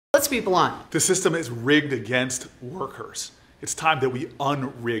Let's be blunt. The system is rigged against workers. It's time that we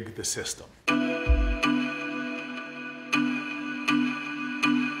unrig the system.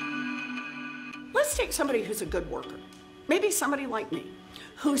 Let's take somebody who's a good worker, maybe somebody like me,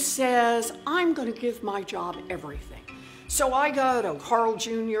 who says, I'm going to give my job everything. So I go to Carl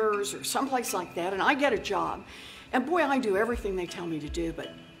Jr.'s or someplace like that, and I get a job. And boy, I do everything they tell me to do,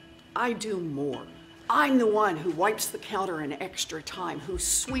 but I do more. I'm the one who wipes the counter an extra time, who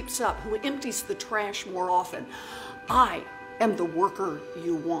sweeps up, who empties the trash more often. I am the worker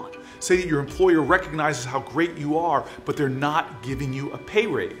you want. Say that your employer recognizes how great you are, but they're not giving you a pay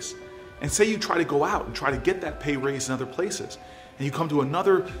raise. And say you try to go out and try to get that pay raise in other places. And you come to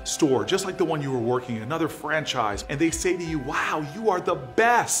another store, just like the one you were working in, another franchise, and they say to you, wow, you are the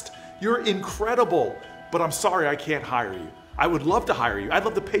best. You're incredible, but I'm sorry I can't hire you. I would love to hire you. I'd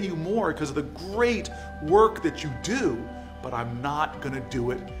love to pay you more because of the great work that you do, but I'm not gonna do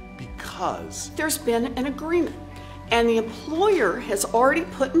it because there's been an agreement, and the employer has already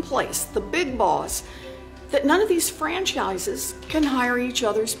put in place, the big boss, that none of these franchises can hire each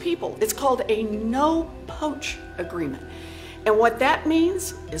other's people. It's called a no-poach agreement. And what that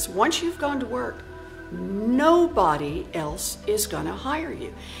means is once you've gone to work, nobody else is gonna hire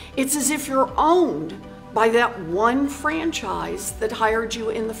you. It's as if you're owned by that one franchise that hired you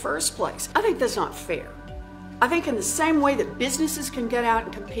in the first place. I think that's not fair. I think in the same way that businesses can get out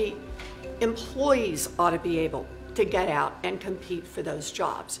and compete, employees ought to be able to get out and compete for those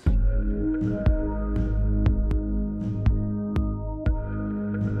jobs.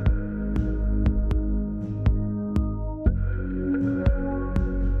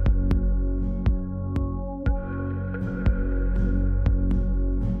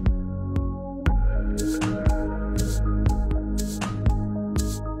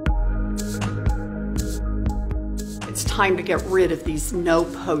 It's time to get rid of these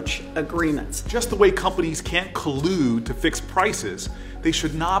no-poach agreements. just the way companies can't collude to fix prices, they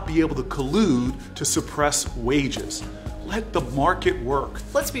should not be able to collude to suppress wages. Let the market work.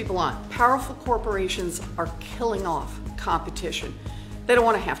 Let's be blunt. Powerful corporations are killing off competition. They don't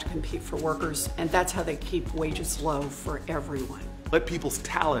want to have to compete for workers, and that's how they keep wages low for everyone. Let people's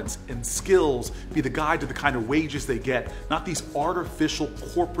talents and skills be the guide to the kind of wages they get, not these artificial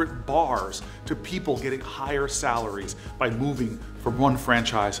corporate bars to people getting higher salaries by moving from one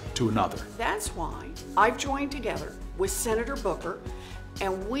franchise to another. That's why I've joined together with Senator Booker,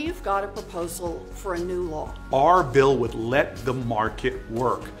 and we've got a proposal for a new law. Our bill would let the market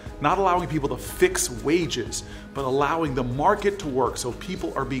work, not allowing people to fix wages, but allowing the market to work so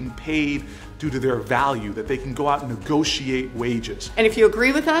people are being paid due to their value, that they can go out and negotiate wages. And if you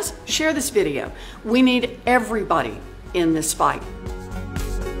agree with us, share this video. We need everybody in this fight.